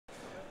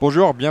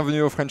Bonjour,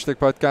 bienvenue au French Tech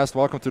Podcast.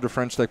 Welcome to the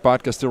French Tech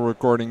Podcast. Still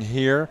recording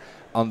here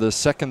on the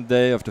second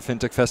day of the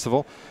FinTech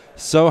Festival.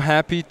 So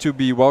happy to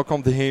be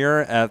welcomed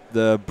here at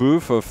the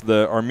booth of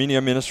the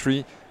Armenia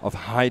Ministry of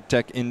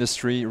High-Tech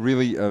Industry.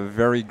 Really a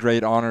very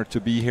great honor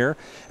to be here.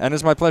 And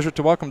it's my pleasure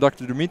to welcome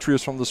Dr.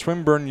 Dimitrios from the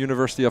Swinburne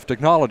University of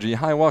Technology.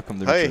 Hi, welcome,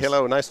 Dimitrios. Hey,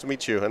 hello, nice to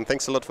meet you, and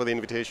thanks a lot for the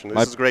invitation.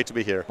 This is great to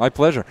be here. My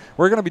pleasure.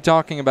 We're going to be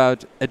talking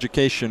about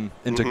education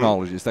in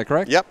technology, is that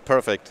correct? Yep,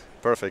 perfect,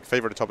 perfect.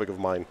 Favorite topic of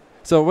mine.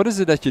 So what is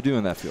it that you do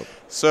in that field?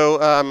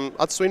 So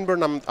at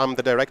Swinburne, I'm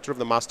the director of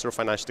the Master of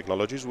Financial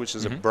Technologies, which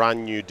is a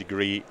brand new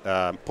degree,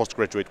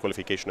 postgraduate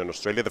qualification in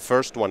Australia, the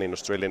first one in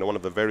Australia and one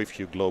of the very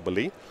few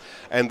globally.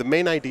 And the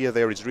main idea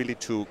there is really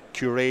to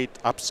curate,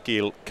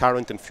 upskill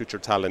current and future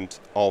talent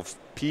of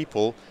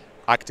people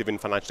active in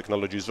financial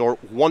technologies or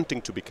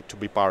wanting to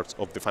be part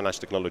of the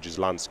financial technologies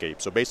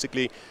landscape. So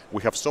basically,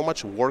 we have so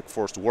much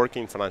workforce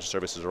working in financial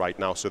services right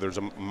now, so there's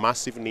a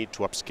massive need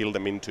to upskill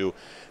them into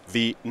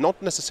the, not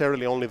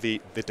necessarily only the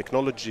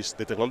technologies,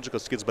 the technological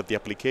skills, but the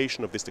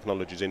application of these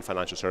technologies in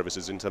financial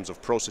services in terms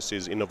of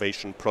processes,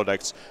 innovation,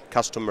 products,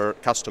 customer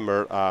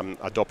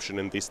adoption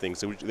and these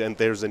things. And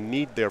there's a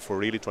need there for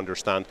really to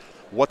understand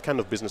what kind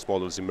of business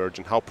models emerge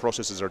and how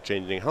processes are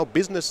changing, how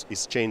business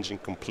is changing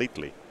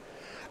completely.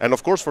 And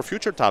of course, for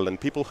future talent,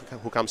 people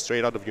who come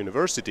straight out of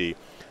university,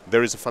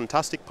 there is a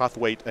fantastic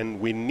pathway, and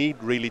we need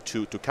really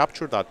to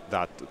capture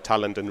that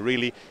talent and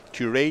really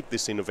curate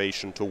this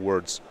innovation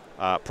towards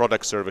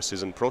product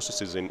services and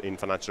processes in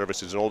financial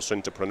services and also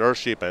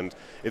entrepreneurship. And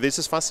this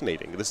is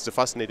fascinating. This is a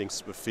fascinating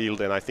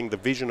field, and I think the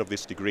vision of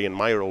this degree and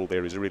my role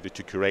there is really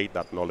to curate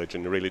that knowledge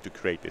and really to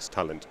create this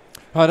talent.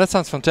 Oh, that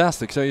sounds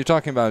fantastic. So you're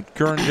talking about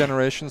current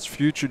generations,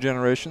 future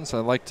generations. I'd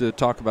like to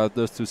talk about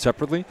those two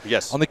separately.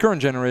 Yes. On the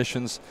current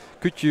generations,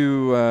 could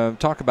you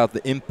talk about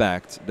the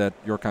impact that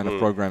your kind of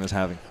program is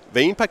having?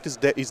 The impact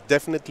is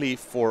definitely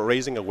for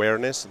raising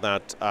awareness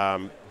that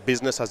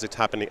business as it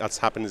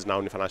happens now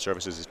in financial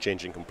services is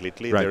changing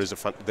completely. Right.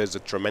 There's a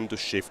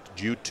tremendous shift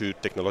due to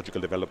technological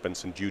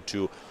developments and due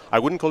to, I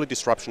wouldn't call it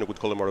disruption, I would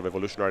call it more of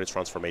evolutionary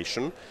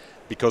transformation,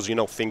 because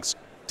things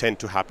tend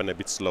to happen a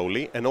bit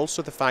slowly, and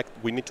also the fact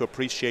we need to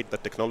appreciate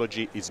that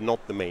technology is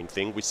not the main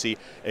thing. We see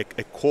a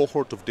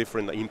cohort of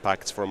different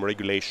impacts from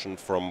regulation,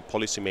 from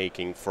policy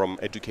making, from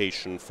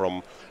education,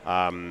 from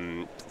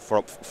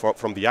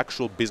the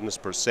actual business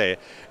per se,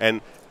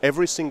 and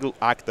every single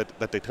act that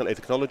the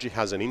technology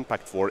has an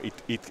impact for,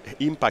 it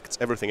impacts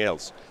everything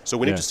else. So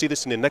we need to see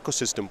this in an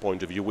ecosystem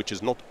point of view, which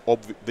is not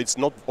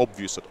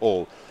obvious at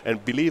all.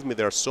 And believe me,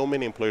 there are so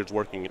many employers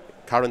working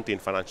currently in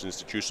financial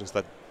institutions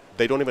that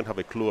they don't even have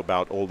a clue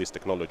about all these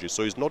technologies.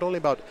 So it's not only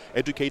about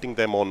educating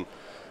them on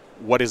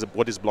what is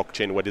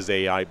blockchain, what is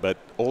AI, but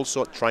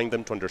also trying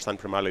them to understand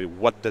primarily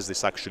what does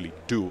this actually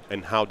do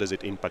and how does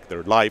it impact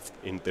their life,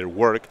 in their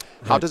work,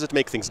 how does it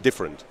make things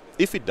different,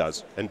 if it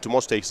does, and to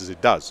most cases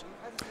it does.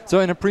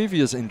 So in a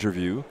previous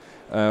interview,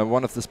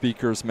 one of the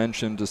speakers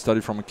mentioned a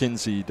study from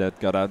McKinsey that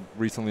got out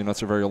recently, not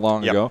so very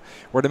long ago,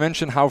 where they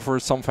mentioned how for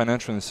some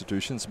financial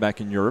institutions back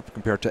in Europe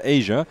compared to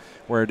Asia,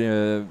 where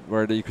the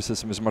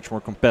ecosystem is much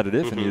more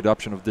competitive and the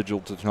adoption of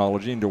digital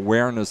technology and the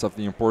awareness of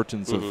the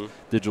importance of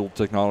digital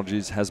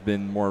technologies has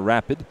been more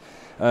rapid,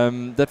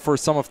 that for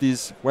some of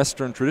these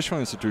Western traditional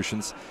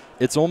institutions,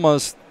 it's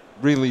almost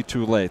really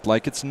too late.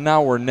 Like it's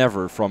now or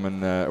never from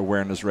an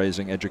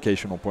awareness-raising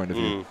educational point of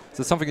view. Is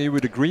that something you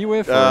would agree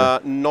with?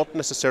 Not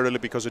necessarily,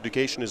 because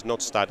education is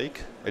not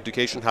static.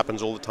 Education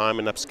happens all the time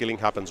and upskilling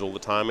happens all the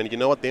time. And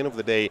at the end of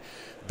the day,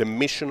 the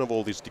mission of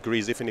all these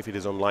degrees, even if it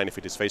is online, if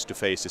it is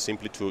face-to-face, is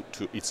simply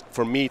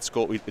for me,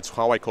 it's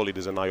how I call it,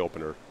 is an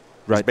eye-opener.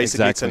 Right,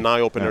 basically, exactly. It's an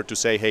eye-opener to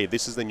say, hey,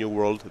 this is the new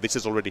world, this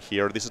is already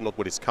here, this is not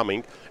what is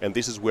coming, and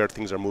this is where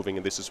things are moving,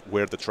 and this is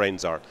where the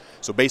trends are.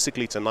 So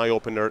basically, it's an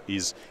eye-opener,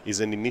 is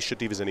an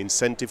initiative, is an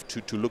incentive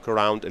to look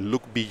around and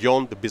look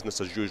beyond the business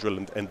as usual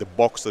and the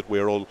box that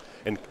we're all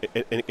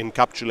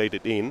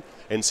encapsulated in,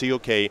 and see,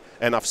 okay,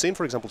 and I've seen,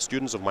 for example,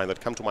 students of mine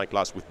that come to my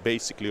class with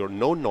basically or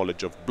no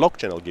knowledge of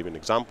blockchain, I'll give you an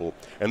example,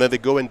 and then they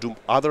go and do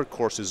other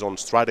courses on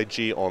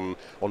strategy, on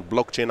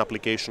blockchain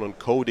application, on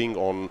coding,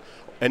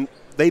 and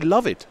they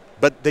love it.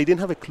 But they didn't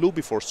have a clue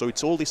before, so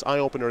it's all this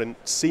eye-opener and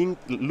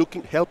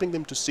helping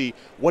them to see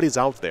what is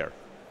out there,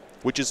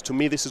 which is, to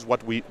me, this is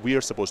what we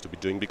are supposed to be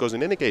doing. Because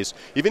in any case,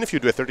 even if you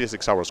do a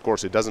 36 hours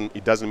course, it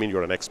doesn't mean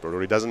you're an expert,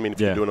 or it doesn't mean if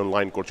you do an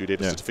online course, you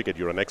get a certificate,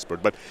 you're an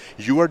expert. But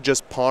you are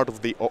just part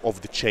of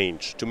the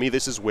change. To me,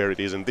 this is where it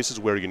is, and this is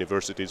where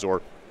universities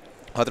or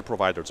other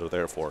providers are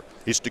there for,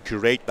 is to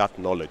curate that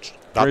knowledge.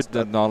 Create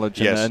that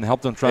knowledge and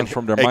help them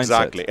transform their mindset.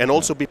 Exactly, and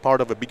also be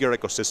part of a bigger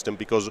ecosystem,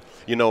 because,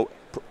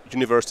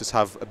 universities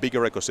have a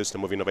bigger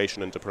ecosystem of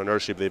innovation and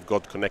entrepreneurship. They've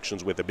got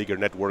connections with a bigger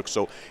network.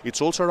 So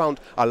it's also around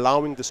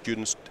allowing the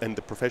students and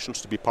the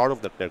professionals to be part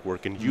of that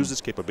network and use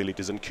these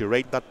capabilities and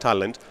curate that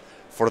talent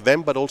for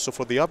them, but also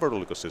for the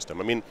overall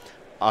ecosystem. I mean,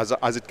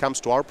 as it comes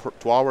to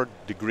our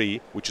degree,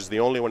 which is the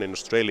only one in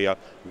Australia,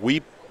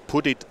 we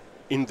put it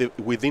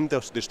within the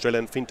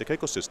Australian fintech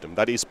ecosystem.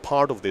 That is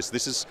part of this.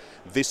 This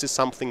is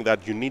something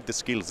that you need the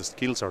skills. The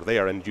skills are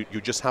there, and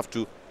you just have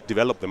to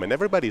develop them, and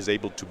everybody is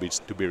able to be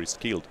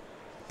reskilled,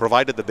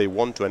 provided that they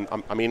want to. And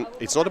I mean,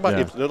 it's not about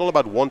it's not all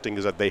about wanting;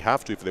 is that they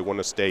have to if they want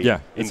to stay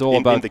in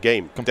the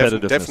game.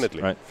 Competitiveness,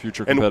 definitely, right?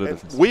 Future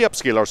competitiveness. And we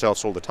upskill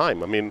ourselves all the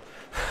time. I mean,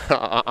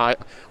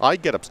 I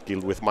get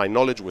upskilled with my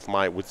knowledge, with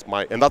my,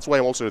 and that's why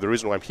I'm also the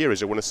reason why I'm here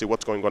is I want to see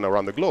what's going on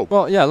around the globe.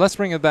 Well, yeah, let's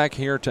bring it back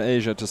here to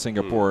Asia, to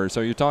Singapore.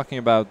 So you're talking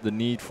about the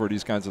need for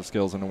these kinds of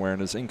skills and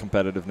awareness in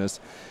competitiveness,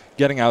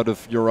 getting out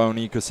of your own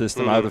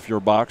ecosystem, out of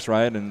your box,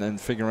 right, and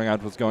figuring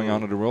out what's going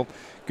on in the world.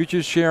 Could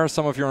you share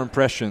some of your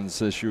impressions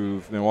as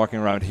you've been walking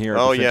around here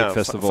at the FinTech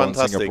Festival in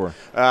Singapore?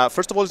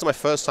 First of all, it's my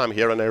first time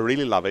here, and I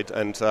really love it.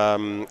 And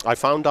I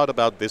found out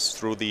about this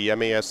through the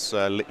MAS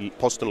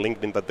post on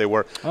LinkedIn that they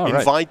were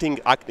inviting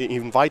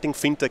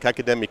FinTech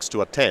academics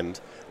to attend,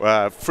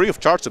 free of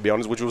charge, to be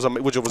honest, which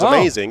was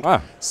amazing.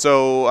 Wow.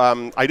 So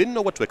I didn't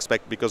know what to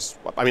expect because,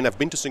 I mean, I've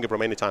been to Singapore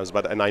many times,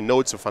 and I know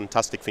it's a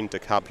fantastic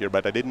FinTech hub here,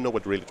 but I didn't know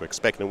what really to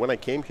expect. And when I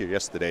came here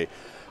yesterday,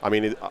 I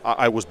mean,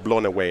 I was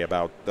blown away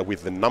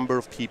with the number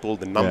of people,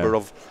 the number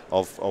of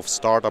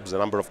startups, the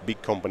number of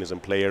big companies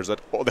and players.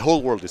 That the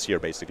whole world is here,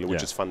 basically,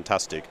 which is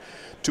fantastic.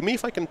 To me,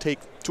 if I can take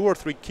 2 or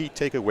 3 key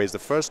takeaways, the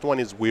first one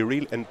is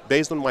and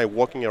based on my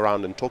walking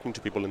around and talking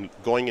to people and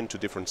going into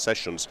different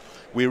sessions,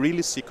 we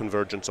really see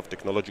convergence of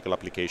technological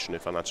application in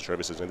financial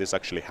services, and this is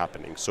actually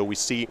happening. So we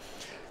see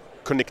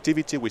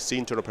connectivity, we see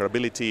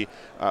interoperability.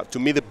 To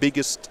me, the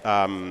biggest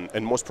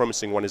and most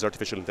promising one is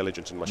artificial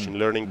intelligence and machine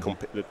learning,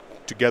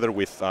 together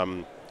with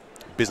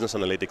business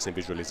analytics and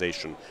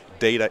visualization.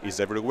 Data is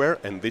everywhere,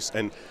 and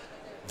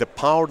the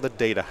power that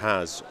data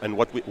has, and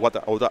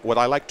what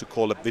I like to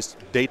call this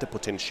data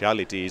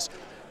potentiality is,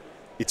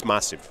 it's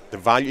massive. The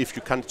value, if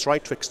you can try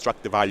to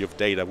extract the value of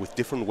data with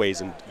different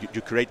ways and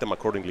you create them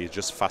accordingly, is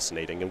just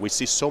fascinating. And we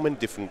see so many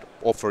different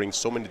offerings,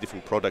 so many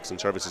different products and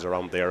services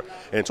around there.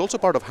 And it's also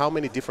part of how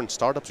many different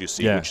startups you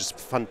see, which is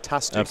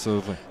fantastic.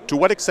 Absolutely. To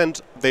what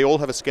extent they all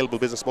have a scalable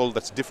business model,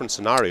 that's a different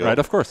scenario. Right,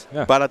 of course.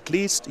 Yeah. But at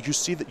least you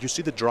see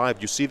the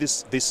drive, you see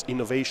this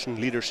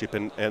innovation, leadership,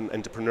 and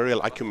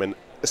entrepreneurial acumen,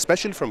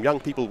 especially from young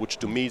people, which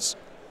to me is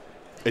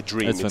a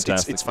dream. It's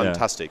fantastic. It's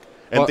fantastic.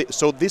 And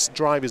so this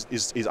drive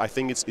is I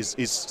think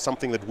is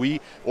something that we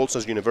also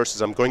as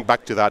universities, I'm going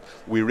back to that,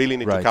 we really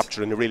need to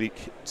capture and really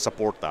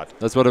support that.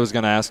 That's what I was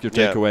going to ask, your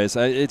takeaways.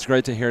 It's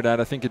great to hear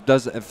that. I think it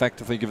does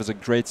effectively give us a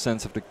great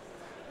sense of the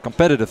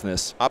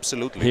competitiveness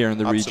here in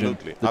the region.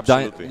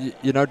 Absolutely.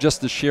 You know, just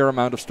the sheer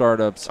amount of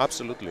startups.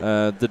 Absolutely.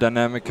 The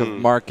dynamic of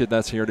market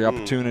that's here, the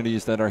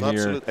opportunities that are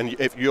here. And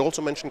if you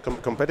also mentioned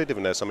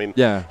competitiveness, I mean,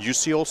 you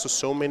see also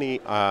so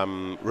many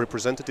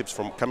representatives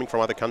coming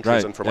from other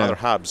countries and from other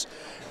hubs.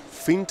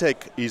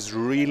 FinTech is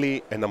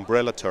really an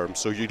umbrella term,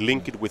 so you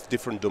link it with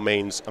different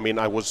domains. I mean,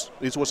 it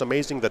was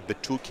amazing that the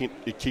 2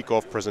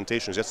 kick-off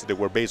presentations yesterday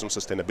were based on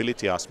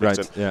sustainability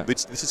aspects. And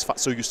this is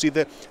so you see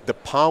the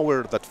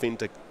power that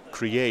FinTech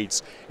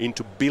creates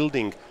into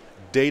building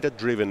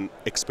data-driven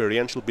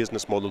experiential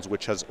business models,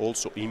 which has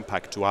also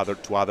impact to other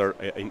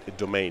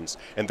domains.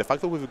 And the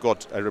fact that we've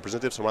got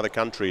representatives from other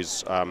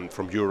countries,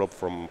 from Europe,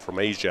 from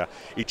Asia,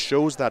 it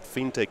shows that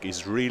FinTech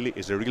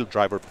is a real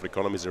driver for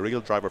economy, is a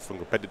real driver for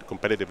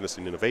competitiveness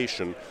and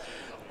innovation.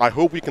 I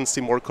hope we can see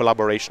more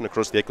collaboration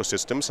across the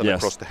ecosystems and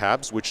across the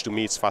hubs, which to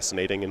me is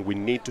fascinating, and we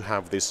need to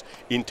have this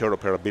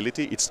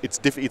interoperability.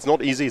 It's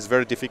not easy, it's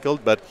very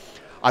difficult, but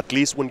at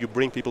least when you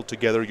bring people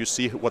together, you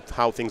see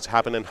how things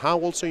happen, and how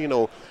also, you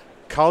know,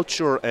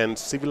 culture and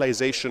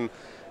civilization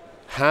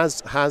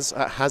has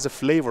a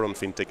flavor on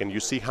FinTech, and you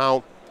see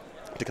how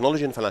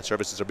technology and financial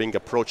services are being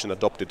approached and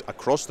adopted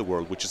across the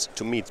world, which is,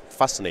 to me,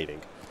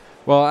 fascinating.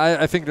 Well,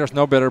 I think there's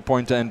no better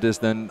point to end this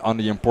than on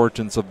the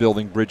importance of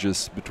building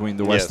bridges between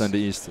the West and the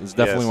East. It's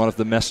definitely one of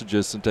the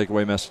messages and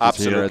takeaway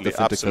messages here at the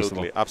FinTech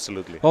Festival.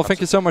 Absolutely. Well,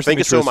 thank you so much,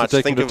 Dimitrios, for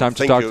taking the time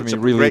to talk to me.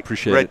 Really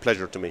appreciate it. Great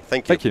pleasure to me.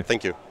 Thank you.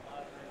 Thank you.